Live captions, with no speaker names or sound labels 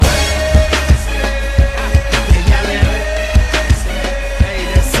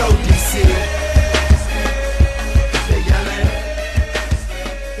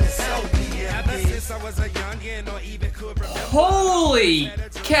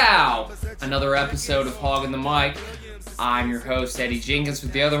Yow! Another episode of Hog in the Mic. I'm your host, Eddie Jenkins,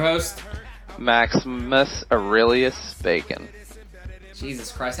 with the other host, Maximus Aurelius Bacon.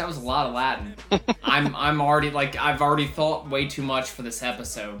 Jesus Christ, that was a lot of Latin. I'm already, I've already thought way too much for this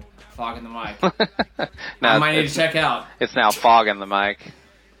episode, Hog in the Mic. I might need to check out. It's now Fog in the Mic.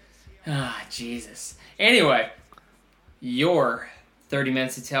 Ah, Jesus. Anyway, your 30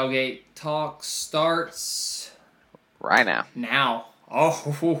 minutes of tailgate talk starts right now. Now.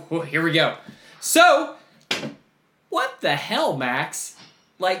 Oh, here we go. So, what the hell, Max?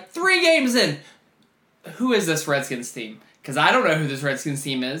 3 games in. Who is this Redskins team? Because I don't know who this Redskins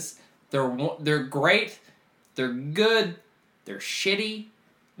team is. They're great. They're good. They're shitty.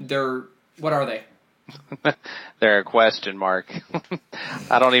 What are they? They're a question mark.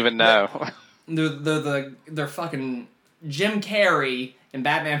 I don't even know. They're fucking Jim Carrey and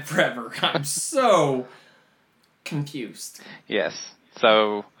Batman Forever. I'm so confused. Yes.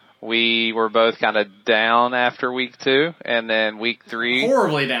 So we were both kind of down after week 2, and then week 3.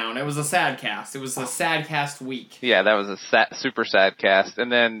 Horribly down. It was a sad cast. It was a sad cast week. Yeah, that was a super sad cast.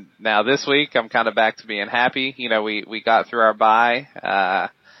 And then now this week, I'm kind of back to being happy. You know, we got through our bye,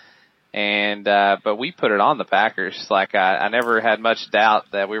 but we put it on the Packers. I never had much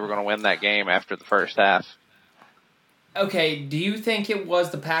doubt that we were going to win that game after the first half. Okay, do you think it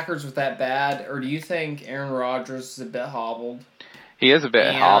was the Packers was that bad, or do you think Aaron Rodgers is a bit hobbled? He is a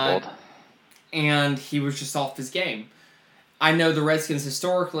bit hobbled. And he was just off his game. I know the Redskins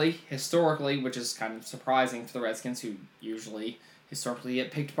historically, which is kind of surprising for the Redskins, who usually historically get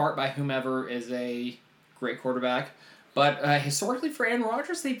picked apart by whomever is a great quarterback. But historically for Aaron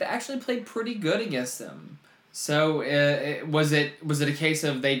Rodgers, they've actually played pretty good against them. So was it a case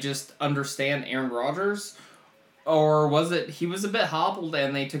of they just understand Aaron Rodgers, or was it he was a bit hobbled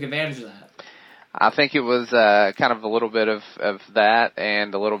and they took advantage of that? I think it was kind of a little bit of that,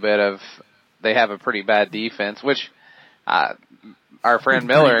 and a little bit of they have a pretty bad defense, which our friend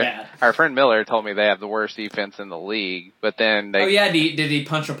Miller told me they have the worst defense in the league. But then they did he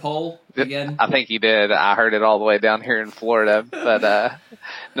punch a pole again? I think he did. I heard it all the way down here in Florida, but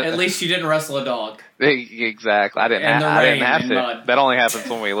at least you didn't wrestle a dog. Exactly, I didn't have to. Mud. That only happens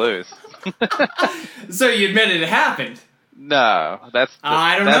when we lose. So you admitted it happened. No,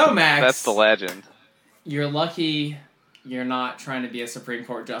 I don't know, Max. That's the legend. You're lucky you're not trying to be a Supreme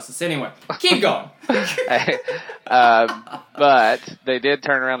Court justice. Anyway, keep going. But they did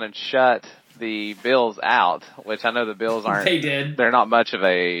turn around and shut the Bills out, which I know the Bills aren't. They did. They're not much of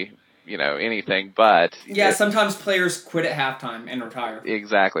a, anything, but. Yeah, sometimes players quit at halftime and retire.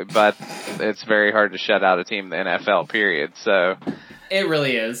 Exactly, but it's very hard to shut out a team in the NFL, period, so. It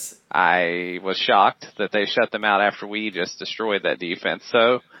really is. I was shocked that they shut them out after we just destroyed that defense.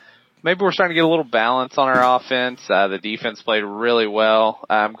 So maybe we're starting to get a little balance on our offense. The defense played really well.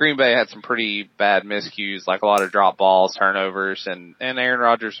 Green Bay had some pretty bad miscues, like a lot of drop balls, turnovers, and Aaron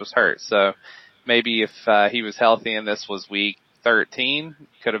Rodgers was hurt. So maybe if he was healthy and this was week 13,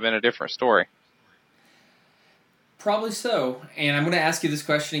 could have been a different story. Probably so. And I'm going to ask you this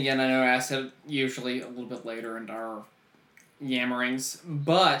question again. I know I ask it usually a little bit later in our yammerings,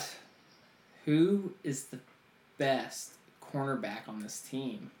 but who is the best cornerback on this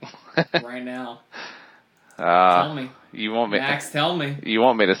team right now? Tell me. Max, tell me. You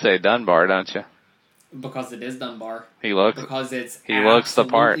want me to say Dunbar, don't you? Because it is Dunbar. He looks the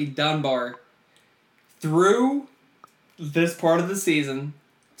part. Dunbar. Through this part of the season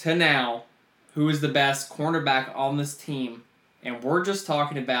to now, who is the best cornerback on this team? And we're just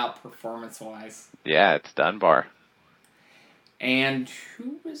talking about performance-wise. Yeah, it's Dunbar. And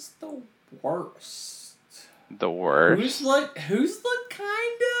who is the worst? The worst? Who's the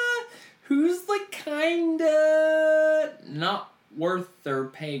kinda not worth their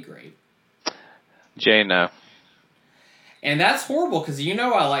pay grade? Jano. And that's horrible because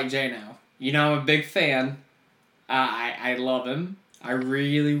I like Jano. I'm a big fan. I love him. I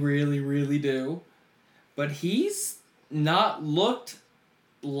really, really, really do. But he's not looked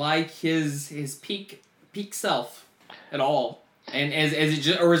like his peak self at all. And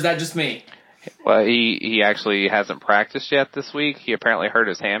is that just me? Well, he actually hasn't practiced yet this week. He apparently hurt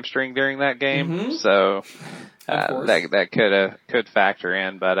his hamstring during that game, so that could factor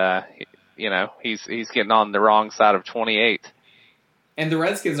in. But he's getting on the wrong side of 28. And the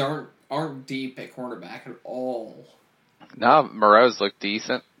Redskins aren't deep at cornerback at all. No, Moreau's looked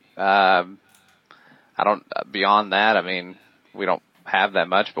decent. Beyond that, I mean, we don't have that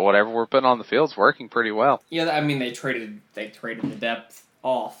much, but whatever we're putting on the field's working pretty well. Yeah, I mean, they traded the depth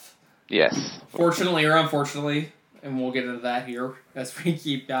off. Yes. Fortunately or unfortunately, and we'll get into that here as we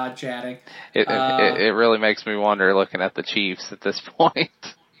keep chatting. It really makes me wonder looking at the Chiefs at this point.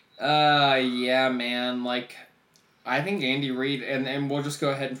 Yeah, man. Like, I think Andy Reid, and we'll just go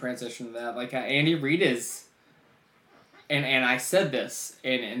ahead and transition to that. Like, Andy Reid is, and I said this,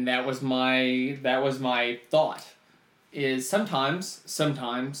 and that was my thought, is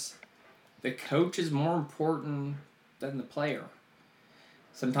sometimes the coach is more important than the player.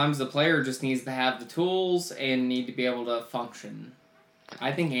 Sometimes the player just needs to have the tools and need to be able to function.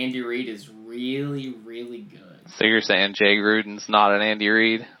 I think Andy Reid is really, really good. So you're saying Jay Gruden's not an Andy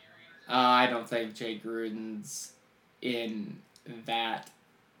Reid? I don't think Jay Gruden's in that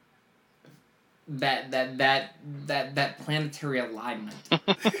planetary alignment.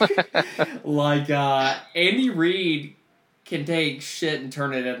 Like Andy Reid can take shit and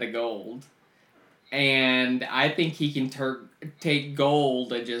turn it into gold, and I think he can take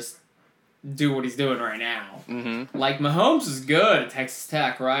gold and just do what he's doing right now. Mm-hmm. Like, Mahomes is good at Texas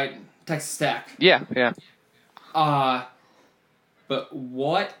Tech, right? Texas Tech. Yeah. But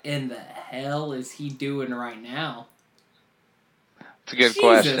what in the hell is he doing right now? It's a good Jesus.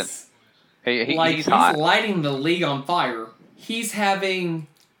 question. He's hot. lighting the league on fire. He's having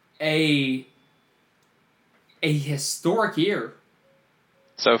a historic year.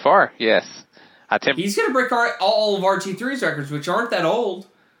 So far, yes. He's going to break all of RG3's records, which aren't that old.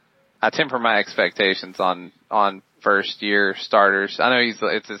 I temper my expectations on first year starters. I know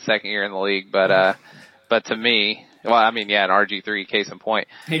it's his second year in the league, but to me, well, I mean, yeah, an RG3 case in point.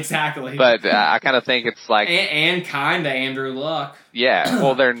 Exactly. But I kind of think it's like and kind of Andrew Luck. Yeah,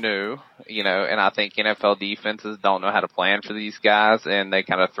 well, they're new, and I think NFL defenses don't know how to plan for these guys, and they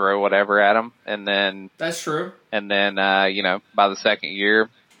kind of throw whatever at them, and then that's true. And then by the second year,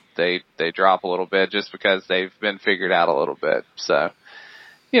 they drop a little bit just because they've been figured out a little bit. So,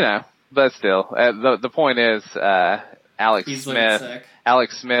 but still, the point is, Alex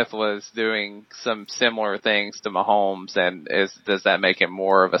Smith was doing some similar things to Mahomes, and does that make him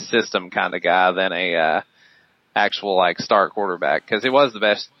more of a system kind of guy than a actual star quarterback? Because it was the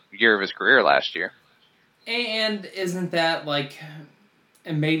best year of his career last year. And isn't that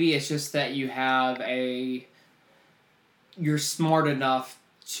and maybe it's just that you're smart enough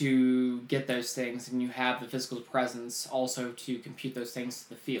to get those things, and you have the physical presence also to compute those things to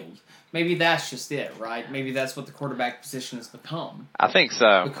the field. Maybe that's just it, right? Maybe that's what the quarterback position has become. I think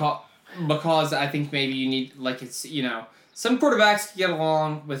so. Because I think maybe you need, some quarterbacks get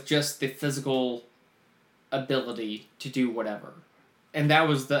along with just the physical ability to do whatever. And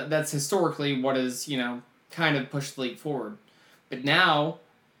that's historically what is, kind of pushed the league forward. But now,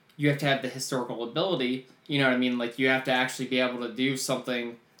 you have to have the historical ability, you know what I mean? Like, you have to actually be able to do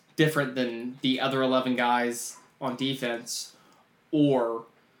something different than the other 11 guys on defense, or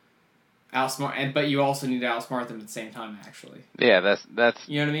outsmart, but you also need to outsmart them at the same time, actually. Yeah, that's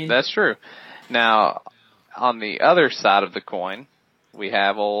you know what I mean? That's true. Now, on the other side of the coin, we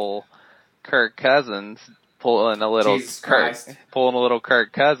have old Kirk Cousins pulling a little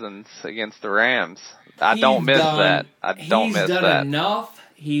Kirk Cousins against the Rams. I don't miss that. He's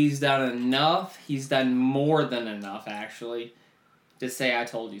done enough. He's done more than enough, actually, to say I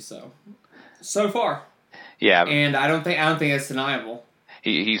told you so. So far. Yeah. And I don't think it's deniable.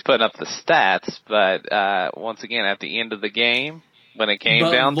 He's putting up the stats, but once again, at the end of the game, when it came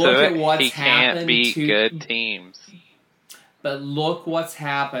down to it, he can't beat good teams. But look what's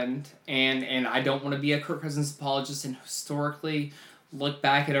happened, and I don't want to be a Kirk Cousins apologist and historically look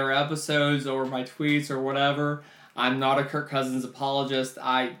back at our episodes or my tweets or whatever. I'm not a Kirk Cousins apologist.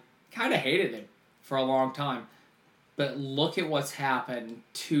 I kind of hated him for a long time. But look at what's happened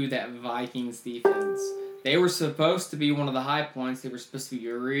to that Vikings defense. They were supposed to be one of the high points. They were supposed to be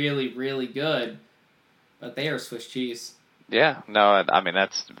really, really good. But they are Swiss cheese. Yeah, no, I mean,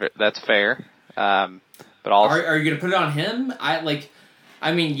 that's fair. But also, are you going to put it on him?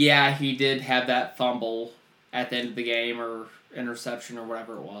 Yeah, he did have that fumble at the end of the game, or interception, or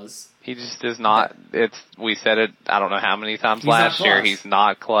whatever it was. He just is not. We said it, I don't know how many times last year. He's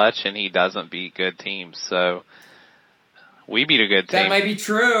not clutch, and he doesn't beat good teams. So we beat a good team. That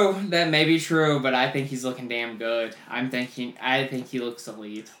may be true, but I think he's looking damn good. I think he looks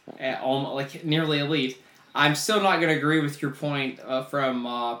elite, nearly elite. I'm still not going to agree with your point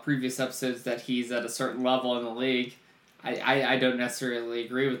from previous episodes that he's at a certain level in the league. I don't necessarily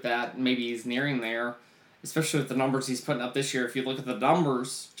agree with that. Maybe he's nearing there, especially with the numbers he's putting up this year. If you look at the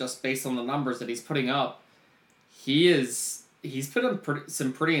numbers, just based on the numbers that he's putting up, he's put up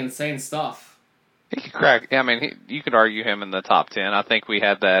some pretty insane stuff. He could crack. I mean, you could argue him in the top 10. I think we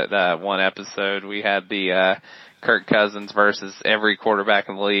had that one episode. We had the Kirk Cousins versus every quarterback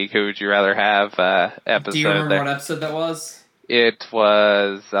in the league. Who would you rather have? Episode. Do you remember what episode that was? It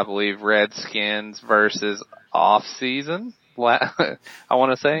was, I believe, Redskins versus off season. I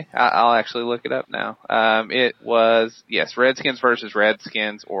want to say. I'll actually look it up now. It was, yes, Redskins versus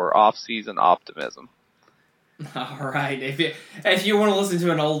Redskins or off-season optimism. All right. If you want to listen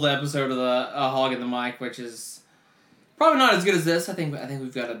to an old episode of the Hog and the Mic, which is probably not as good as this, I think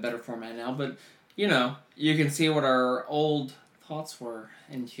we've got a better format now. But you can see what our old thoughts were,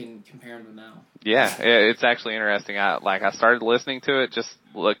 and you can compare them to now. Yeah, it's actually interesting. I started listening to it just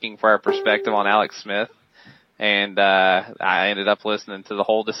looking for our perspective on Alex Smith, and I ended up listening to the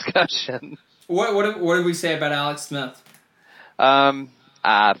whole discussion. What did we say about Alex Smith?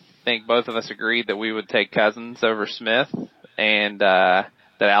 I think both of us agreed that we would take Cousins over Smith, and that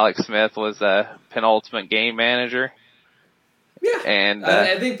Alex Smith was a penultimate game manager. Yeah, and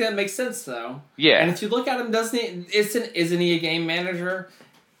I think that makes sense though. Yeah, and if you look at him, isn't he a game manager?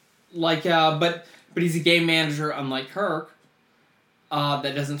 But he's a game manager, unlike Kirk,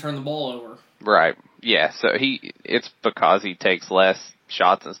 that doesn't turn the ball over. Right. Yeah. So it's because he takes less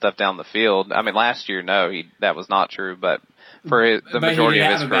shots and stuff down the field. I mean, last year, that was not true, but for the majority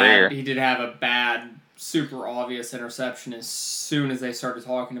of his career, he did have a bad, super obvious interception as soon as they started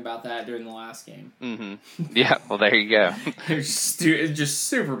talking about that during the last game. Mm-hmm. Yeah. Well, there you go. It was just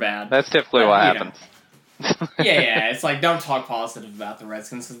super bad. That's typically what happens. Yeah. It's like, don't talk positive about the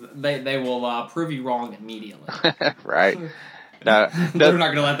Redskins. They will prove you wrong immediately. Right. No, they're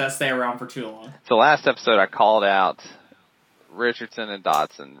not going to let that stay around for too long. So last episode, I called out Richardson and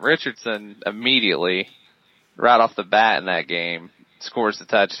Dotson. Richardson immediately, right off the bat in that game, scores the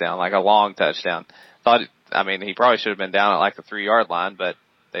touchdown, like a long touchdown. He probably should have been down at like the 3-yard line, but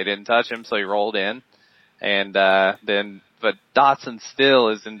they didn't touch him, so he rolled in. And but Dotson still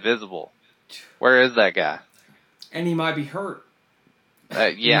is invisible. Where is that guy? And he might be hurt.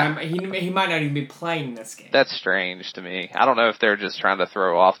 Yeah. He might not even be playing this game. That's strange to me. I don't know if they're just trying to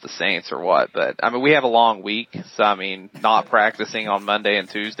throw off the Saints or what, but we have a long week, so not practicing on Monday and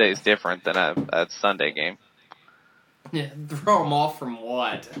Tuesday is different than a Sunday game. Yeah, throw him off from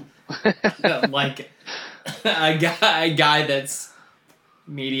what? Like a guy that's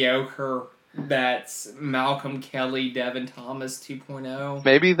mediocre, that's Malcolm Kelly, Devin Thomas 2.0.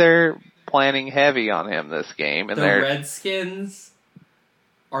 Maybe they're planning heavy on him this game, and the Redskins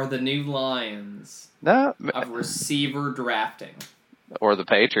are the new Lions of receiver drafting. Or the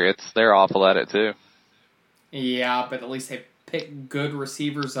Patriots. They're awful at it too. Yeah, but at least they pick good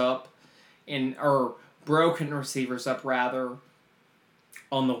receivers up or broken receivers up rather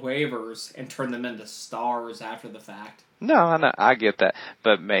on the waivers and turn them into stars after the fact. No, I get that.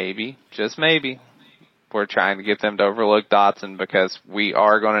 But maybe, just maybe, we're trying to get them to overlook Dotson because we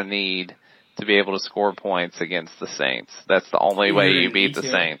are going to need to be able to score points against the Saints. That's the only way you beat the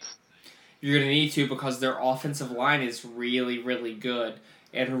Saints. You're going to need to because their offensive line is really, really good.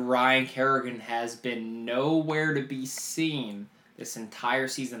 And Ryan Kerrigan has been nowhere to be seen this entire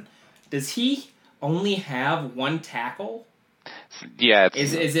season. Does he only have one tackle? Yeah.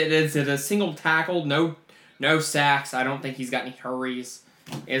 Is it a single tackle? No sacks. I don't think he's got any hurries.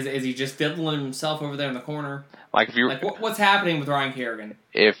 Is he just fiddling himself over there in the corner? What's happening with Ryan Kerrigan?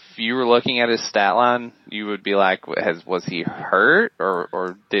 If you were looking at his stat line, you would be like, was he hurt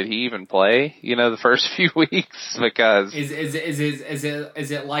or did he even play? The first few weeks because is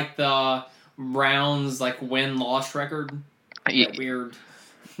it like the Browns win-loss record? That weird.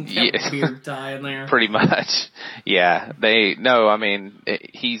 Weird tie in there. Pretty much, yeah.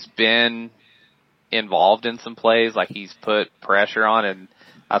 He's been involved in some plays, he's put pressure on, and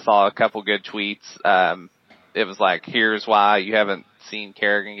I saw a couple good tweets. It was like, here's why you haven't seen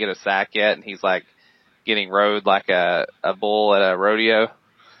Kerrigan get a sack yet, and he's getting rode like a bull at a rodeo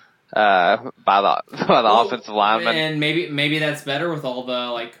by the offensive lineman. And maybe that's better with all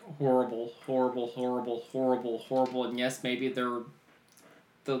the horrible, and yes, maybe they're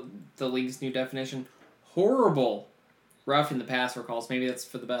the league's new definition, horrible roughing the passer calls. Maybe that's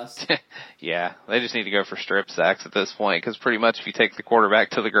for the best. Yeah, they just need to go for strip sacks at this point because pretty much if you take the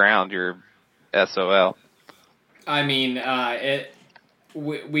quarterback to the ground, you're SOL.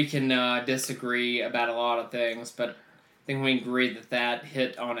 We can disagree about a lot of things, but I think we agree that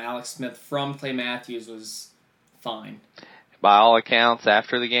hit on Alex Smith from Clay Matthews was fine. By all accounts,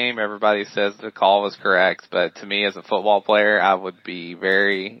 after the game, everybody says the call was correct, but to me as a football player, I would be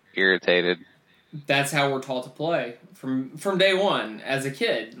very irritated. That's how we're taught to play from day one as a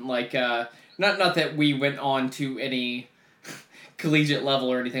kid. Not that we went on to any collegiate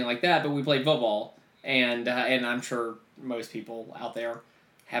level or anything like that, but we played football, and I'm sure most people out there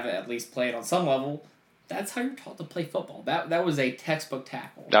have at least played on some level. That's how you're taught to play football. That was a textbook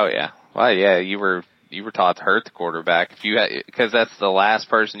tackle. Oh yeah, well yeah, you were taught to hurt the quarterback because that's the last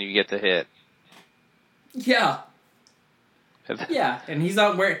person you get to hit. Yeah. Yeah, and he's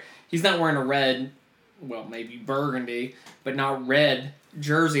not wearing a red, well, maybe burgundy, but not red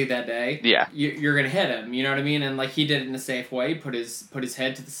jersey that day. Yeah. You're gonna hit him. You know what I mean? And like he did it in a safe way. Put his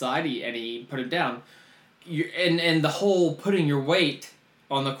head to the side, and he put him down. And the whole putting your weight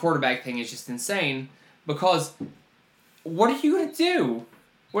on the quarterback thing is just insane because what are you gonna do?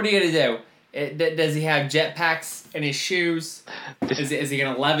 What are you gonna do? Does he have jetpacks in his shoes? Is he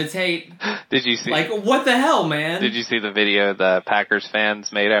gonna levitate? Did you see? Like, what the hell, man? Did you see the video the Packers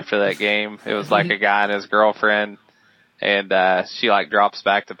fans made after that game? It was like a guy and his girlfriend, and she like drops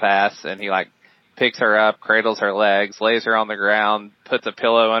back to pass, and he like picks her up, cradles her legs, lays her on the ground, puts a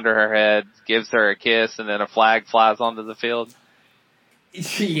pillow under her head, gives her a kiss, and then a flag flies onto the field.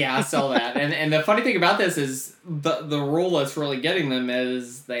 Yeah, I saw that. And the funny thing about this is the rule that's really getting them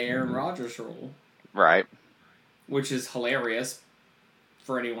is the Aaron Rodgers rule. Right. Which is hilarious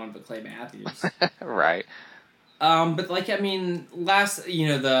for anyone but Clay Matthews. Right. But like, I mean, not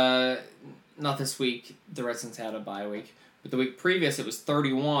this week, the Redskins had a bye week, but the week previous it was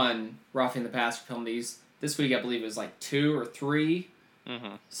 31 roughing the passer penalties. This week I believe it was like 2 or 3.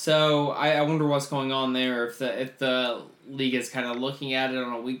 Mm-hmm. So I wonder what's going on there, if the league is kind of looking at it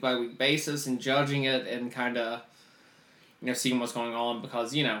on a week by week basis and judging it and kind of seeing what's going on,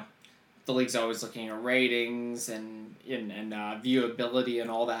 because the league's always looking at ratings and viewability and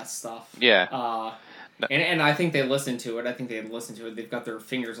all that stuff. Yeah. And I think they listen to it. They've got their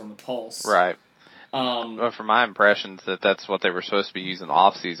fingers on the pulse. Right. Well, from my impressions, that's what they were supposed to be using the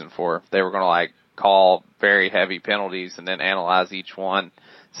off season for. They were going to like call very heavy penalties and then analyze each one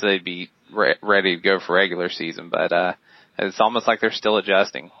so they'd be ready to go for regular season. But it's almost like they're still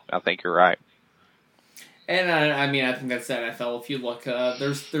adjusting. I think you're right. And I think that's the NFL. If you look,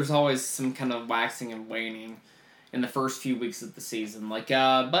 there's always some kind of waxing and waning in the first few weeks of the season. Like,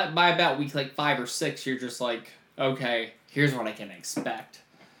 but by about week like 5 or 6, you're just like, okay, here's what I can expect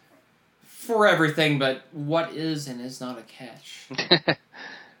for everything. But what is and is not a catch?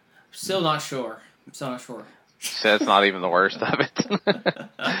 Still not sure. That's not even the worst of it.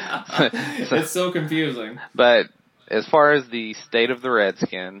 It's so confusing. But as far as the state of the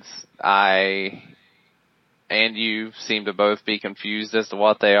Redskins, I and you seem to both be confused as to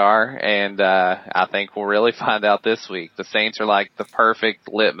what they are, and I think we'll really find out this week. The Saints are like the perfect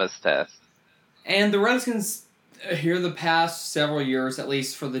litmus test. And the Redskins, here the past several years, at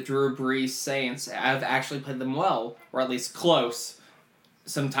least for the Drew Brees Saints, have actually played them well, or at least close.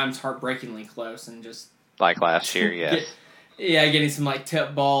 Sometimes heartbreakingly close, and just like last year, yes. Getting some like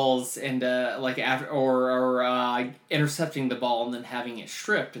tip balls and intercepting the ball and then having it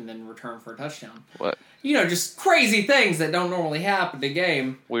stripped and then return for a touchdown. What? Just crazy things that don't normally happen in a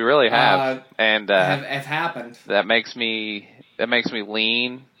game. We really have, and have happened. That makes me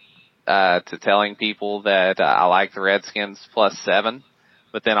lean to telling people that I like the Redskins +7,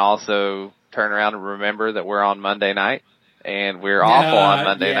 but then also turn around and remember that we're on Monday night. And we're awful on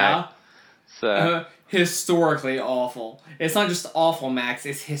Monday night. So historically awful. It's not just awful, Max.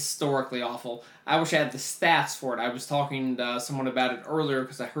 It's historically awful. I wish I had the stats for it. I was talking to someone about it earlier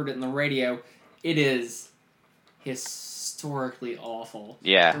because I heard it in the radio. It is historically awful.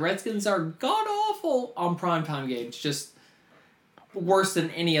 Yeah. The Redskins are god-awful on primetime games. Just worse than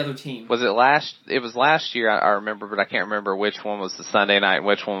any other team. It was last year, I remember, but I can't remember which one was the Sunday night and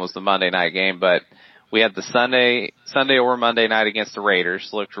which one was the Monday night game, but we had the Sunday or Monday night against the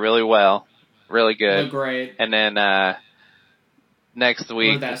Raiders. Looked really well. Really good. Looked great. And then next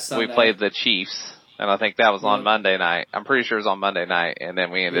week we played the Chiefs, and I think that was on Monday night. I'm pretty sure it was on Monday night, and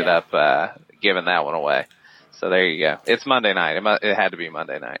then we ended up giving that one away. So there you go. It's Monday night. It had to be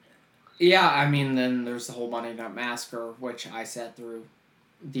Monday night. Yeah, then there's the whole Monday Night Massacre, which I sat through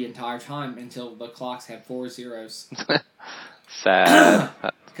the entire time until the clocks had 4 zeros. Sad.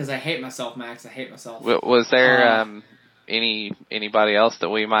 Because I hate myself, Max. I hate myself. Was there anybody else that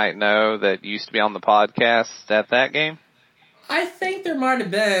we might know that used to be on the podcast at that game? I think there might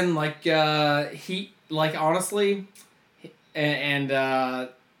have been, honestly, and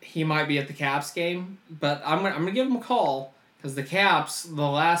he might be at the Caps game, but I'm gonna give him a call, because the Caps, the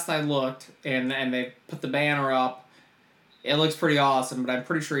last I looked, and they put the banner up, it looks pretty awesome, but I'm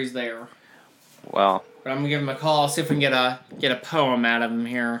pretty sure he's there. Well, but I'm gonna give him a call, see if we can get a poem out of him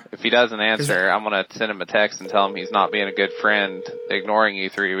here. If he doesn't answer, I'm gonna send him a text and tell him he's not being a good friend, ignoring you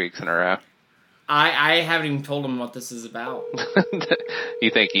 3 weeks in a row. I haven't even told him what this is about. You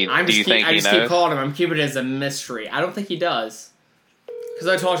think he? I just knows? keep calling him. I'm keeping it as a mystery. I don't think he does, because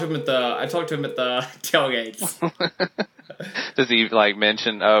I talked to him at the tailgates. Does he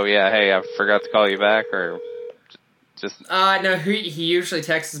mention? Oh yeah, hey, I forgot to call you back, or just? No. He usually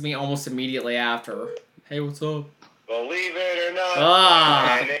texts me almost immediately after. Hey, what's up? Believe it or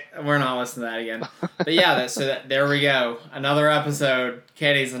not. We're not listening to that again. But yeah, there we go. Another episode.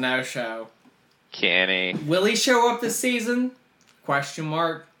 Kenny's a no-show. Kenny. Will he show up this season? Question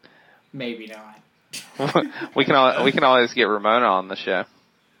mark. Maybe not. we can always get Ramona on the show.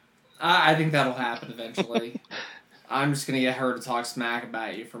 I think that'll happen eventually. I'm just gonna get her to talk smack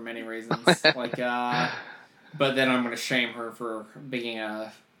about you for many reasons. But then I'm gonna shame her for being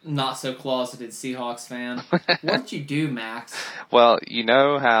a not so closeted Seahawks fan. What did you do, Max? Well, you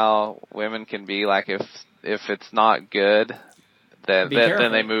know how women can be like if it's not good, then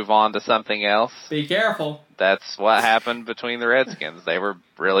they move on to something else. Be careful. That's what happened between the Redskins. They were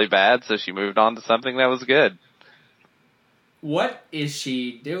really bad, so she moved on to something that was good. What is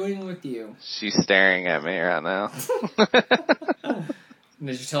she doing with you? She's staring at me right now.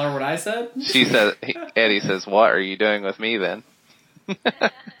 Did you tell her what I said? She said, Eddie says, "What are you doing with me then?"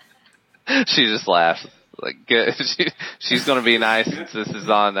 She just laughs. Like, good. She's going to be nice since this is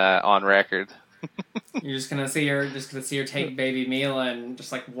on record. You're just gonna see her take baby Mila and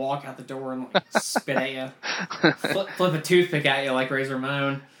just like walk out the door and like spit at you, flip a toothpick at you like Razor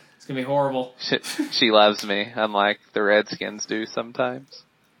Ramon. It's gonna be horrible. She loves me, unlike the Redskins do sometimes.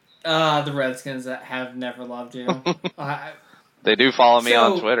 The Redskins that have never loved you. They do follow me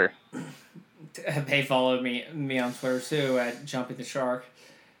on Twitter. They follow me on Twitter too at Jumping the Shark.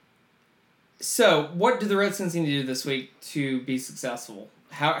 So, what do the Redskins need to do this week to be successful?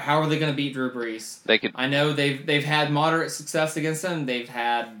 How are they going to beat Drew Brees? I know they've had moderate success against them. They've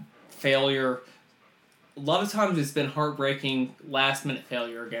had failure. A lot of times it's been heartbreaking last-minute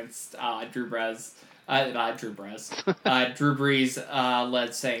failure against Drew Brees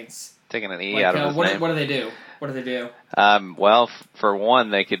led Saints. Taking an E out of his name. What do they do? What do they do? Well, for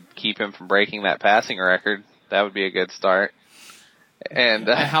one, they could keep him from breaking that passing record. That would be a good start. And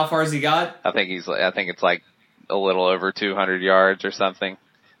how far has he got? I think it's like a little over 200 yards or something.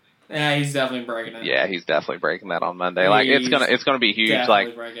 Yeah, he's definitely breaking it. Yeah, he's definitely breaking that on Monday. Like it's gonna be huge. Like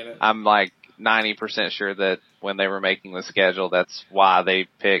I'm like 90% sure that when they were making the schedule, that's why they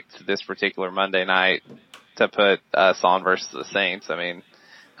picked this particular Monday night to put us on versus the Saints. I mean,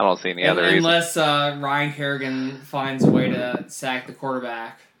 I don't see any other reason. Unless Ryan Kerrigan finds a way to sack the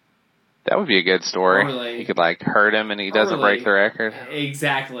quarterback. That would be a good story. Totally. He could like hurt him and he doesn't break the record.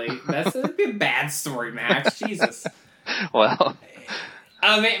 Exactly. That's a good bad story, Max. Jesus. Well,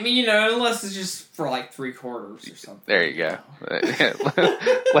 I mean, unless it's just for like 3 quarters or something. There you go.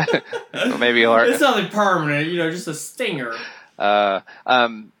 Maybe it's nothing permanent. Just a stinger. The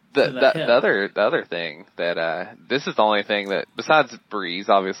other thing that this is the only thing that besides Breeze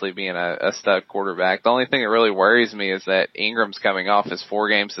obviously being a stud quarterback, the only thing that really worries me is that Ingram's coming off his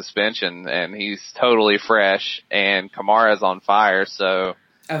 4-game suspension and he's totally fresh and Kamara's on fire. So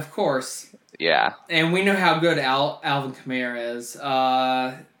of course, yeah, and we know how good Alvin Kamara is.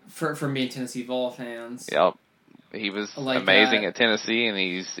 From being Tennessee Vol fans. Yep. He was amazing at Tennessee, and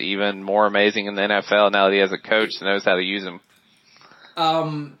he's even more amazing in the NFL now that he has a coach that knows how to use him.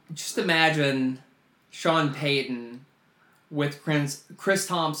 Just imagine Sean Payton with Chris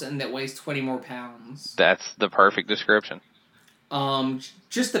Thompson that weighs 20 more pounds. That's the perfect description.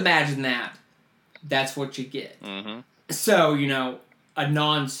 Just imagine that. That's what you get. Mm-hmm. So, a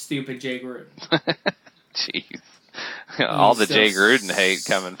non-stupid Jay Gruden. Jeez. All the Jay Gruden hate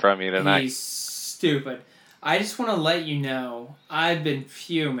coming from you tonight. He's stupid. I just want to let you know, I've been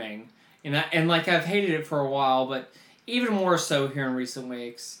fuming, and I've hated it for a while, but even more so here in recent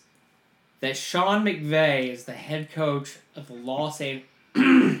weeks, that Sean McVay is the head coach of the Los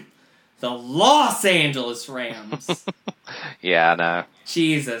Angeles Rams. Yeah, I know.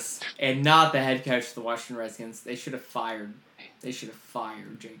 Jesus. And not the head coach of the Washington Redskins. They should have fired Jay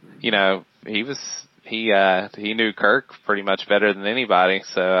Gruden. He knew Kirk pretty much better than anybody,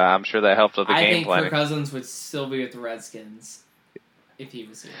 so I'm sure that helped with the game planning. I think Kirk Cousins would still be with the Redskins if he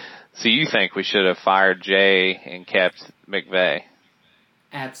was here. So you think we should have fired Jay and kept McVay?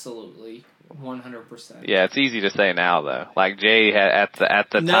 Absolutely, 100%. Yeah, it's easy to say now though. Like Jay at the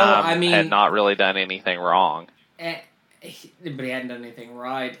time had not really done anything wrong. But he hadn't done anything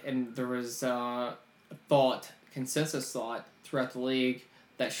right, and there was consensus thought throughout the league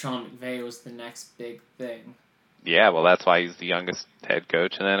that Sean McVay was the next big thing. Yeah, well, that's why he's the youngest head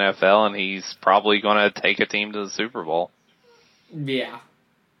coach in the NFL, and he's probably going to take a team to the Super Bowl. Yeah.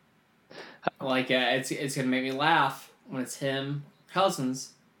 It's going to make me laugh when it's him,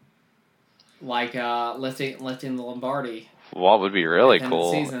 Cousins, lifting the Lombardi. What would be really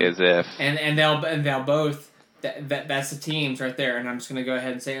cool is if... And they'll both... That's the teams right there, and I'm just going to go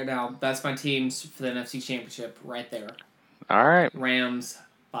ahead and say it now. That's my teams for the NFC Championship right there. All right. Rams,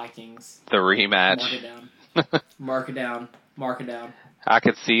 Vikings. The rematch. Mark it down. Mark it down. Mark it down. I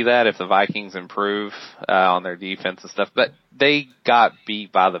could see that if the Vikings improve on their defense and stuff, but they got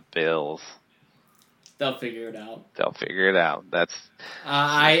beat by the Bills. They'll figure it out. They'll figure it out. That's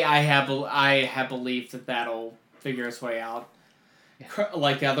I have belief that that'll figure its way out.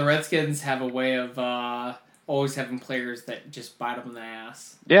 Like the Redskins have a way of always having players that just bite them in the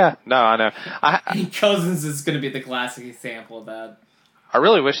ass. Yeah, no, I know. Cousins is going to be the classic example of that. I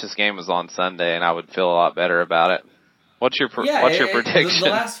really wish this game was on Sunday, and I would feel a lot better about it. What's your prediction? The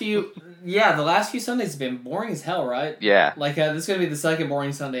last few Sundays have been boring as hell, right? Yeah. Like this is going to be the second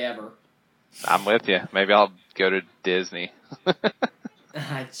boring Sunday ever. I'm with you. Maybe I'll go to Disney.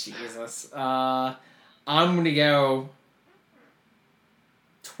 Jesus. I'm going to go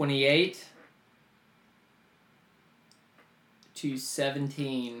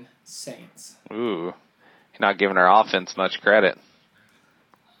 28-17 Saints. Ooh. You're not giving our offense much credit.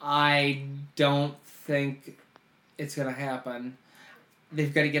 I don't think it's going to happen.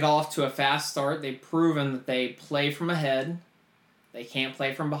 They've got to get off to a fast start. They've proven that they play from ahead. They can't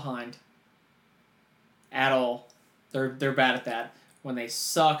play from behind. At all. They're bad at that. When they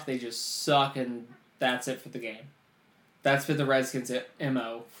suck, they just suck, and that's it for the game. That's been the Redskins'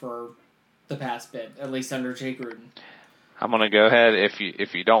 MO for the past bit, at least under Jay Gruden. I'm gonna go ahead. If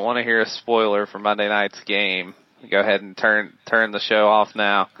you don't want to hear a spoiler for Monday night's game, go ahead and turn the show off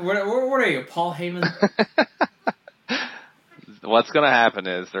now. What are you, Paul Heyman? What's gonna happen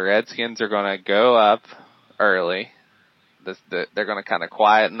is the Redskins are gonna go up early. They're gonna kind of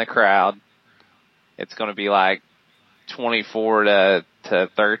quieten the crowd. It's going to be like 24 to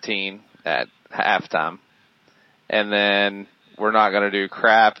 13 at halftime. And then we're not going to do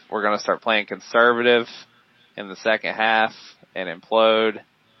crap. We're going to start playing conservative in the second half and implode.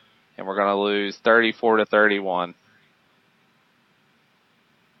 And we're going to lose 34 to 31.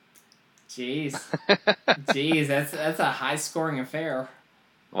 Jeez, that's a high scoring affair.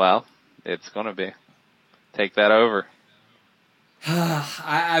 Well, it's going to be. Take that over.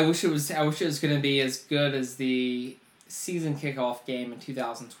 I wish it was going to be as good as the season kickoff game in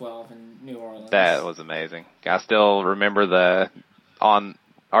 2012 in New Orleans. That was amazing. I still remember on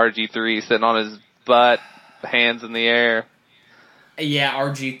RG3 sitting on his butt, hands in the air. Yeah,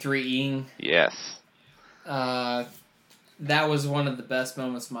 RG3ing. Yes. That was one of the best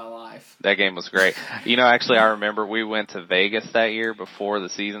moments of my life. That game was great. Actually, I remember we went to Vegas that year before the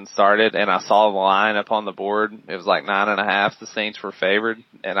season started, and I saw the line up on the board. It was like 9.5. The Saints were favored,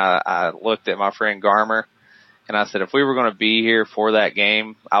 and I looked at my friend Garmer, and I said, if we were going to be here for that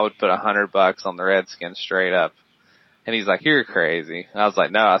game, I would put $100 on the Redskins straight up. And he's like, you're crazy. And I was like,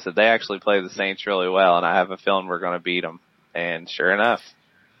 no. I said, they actually play the Saints really well, and I have a feeling we're going to beat them. And sure enough.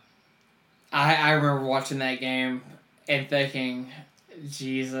 I remember watching that game and thinking,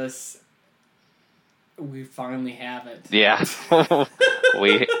 Jesus, we finally have it. Yeah.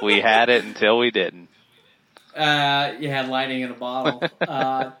 we had it until we didn't. You had lightning in a bottle.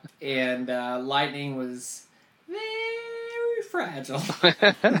 And lightning was very fragile.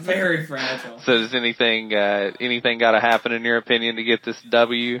 Very fragile. So does anything got to happen in your opinion to get this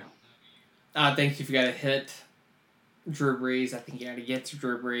W? I think you've got to hit Drew Brees. I think you got to get to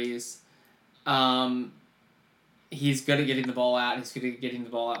Drew Brees. He's good at getting the ball out. He's good at getting the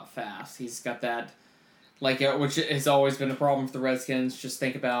ball out fast. He's got that, which has always been a problem for the Redskins. Just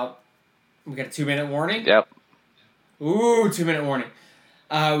think about, we got a 2-minute warning. Yep. Ooh, 2-minute warning.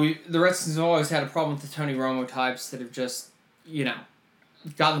 The Redskins have always had a problem with the Tony Romo types that have just,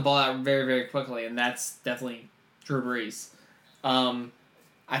 gotten the ball out very, very quickly, and that's definitely Drew Brees. I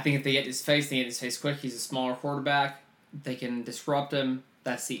think if they get his face, quick. He's a smaller quarterback. They can disrupt him.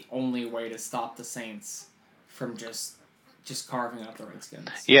 That's the only way to stop the Saints from just carving up the Redskins.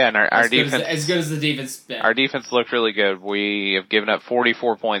 Yeah, and our defense... As good as the defense been. Our defense looked really good. We have given up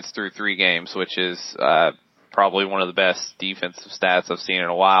 44 points through 3 games, which is probably one of the best defensive stats I've seen in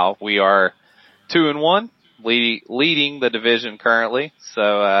a while. We are 2-1, leading the division currently.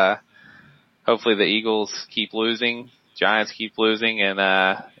 So hopefully the Eagles keep losing, Giants keep losing, and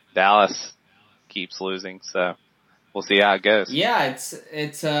Dallas keeps losing. So we'll see how it goes. Yeah,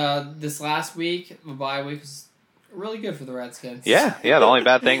 it's this last week, the bye week, was really good for the Redskins. Yeah. The only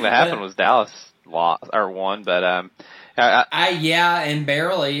bad thing that happened was Dallas won, but and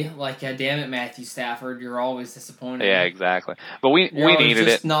barely. Damn it, Matthew Stafford, you're always disappointed. Yeah, exactly. But we needed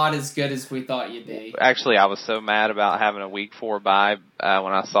just it. Not as good as we thought you'd be. Actually, I was so mad about having a week 4 bye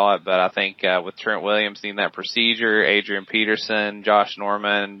when I saw it, but I think with Trent Williams needing that procedure, Adrian Peterson, Josh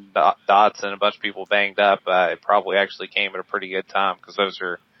Norman, Dotson, a bunch of people banged up, it probably actually came at a pretty good time because those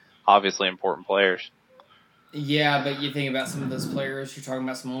are obviously important players. Yeah, but you think about some of those players, you're talking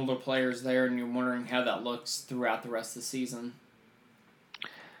about some older players there, and you're wondering how that looks throughout the rest of the season.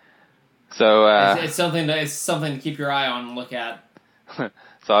 So it's something to keep your eye on and look at.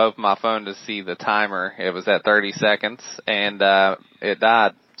 So I opened my phone to see the timer. It was at 30 seconds, and it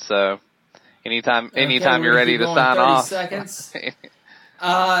died. So anytime you're ready to sign 30 off. Seconds.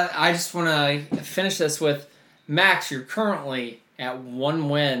 I just want to finish this with Max. You're currently at 1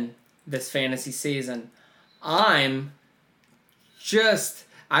 win this fantasy season. I'm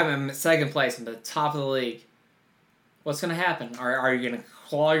in second place. I'm at the top of the league. What's going to happen? Are you going to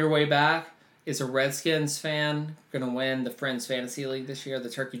claw your way back? Is a Redskins fan going to win the Friends Fantasy League this year, the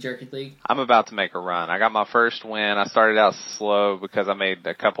Turkey Jerky League? I'm about to make a run. I got my first win. I started out slow because I made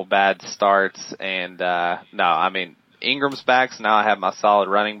a couple bad starts. And, Ingram's back, so now I have my solid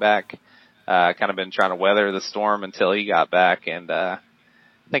running back. Kind of been trying to weather the storm until he got back, and I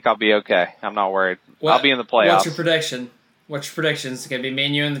think I'll be okay. I'm not worried. I'll be in the playoffs. What's your prediction? Is it going to be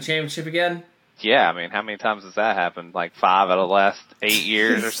Man U in the championship again? Yeah, I mean, how many times has that happened? Like 5 out of the last 8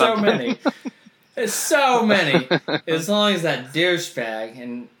 years or something? So many. It's so many. As long as that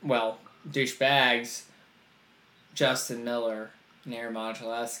douchebags, Justin Miller and Aaron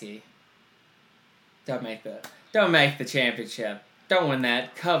Modulewski don't make the championship. Don't win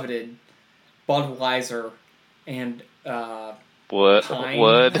that coveted Budweiser and Wood.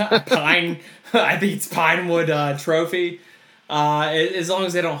 Pine. I think it's Pinewood trophy. As long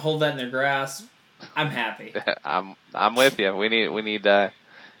as they don't hold that in their grasp, I'm happy. I'm with you. We need to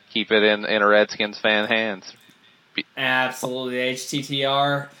keep it in a Redskins fan hands. Absolutely,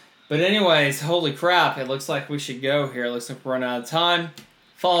 HTTR. But anyways, holy crap! It looks like we should go here. It looks like we're running out of time.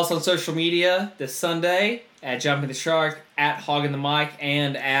 Follow us on social media this Sunday at Jumping the Shark, at Hogging the Mic,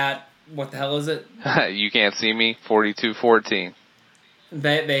 and at what the hell is it? You can't see me. 4214.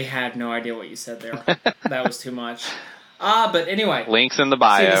 They had no idea what you said there. That was too much. But anyway. Links in the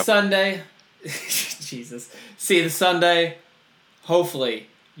bio. See you the Sunday. Jesus. See you the Sunday. Hopefully,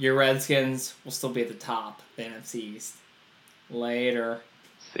 your Redskins will still be at the top of the NFC East. Later.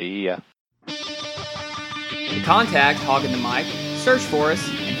 See ya. To contact Hogging the Mic, search for us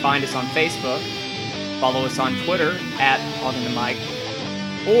and find us on Facebook. Follow us on Twitter at Hogging the Mic.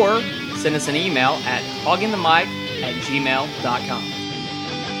 Or send us an email at hoggingthemic@gmail.com.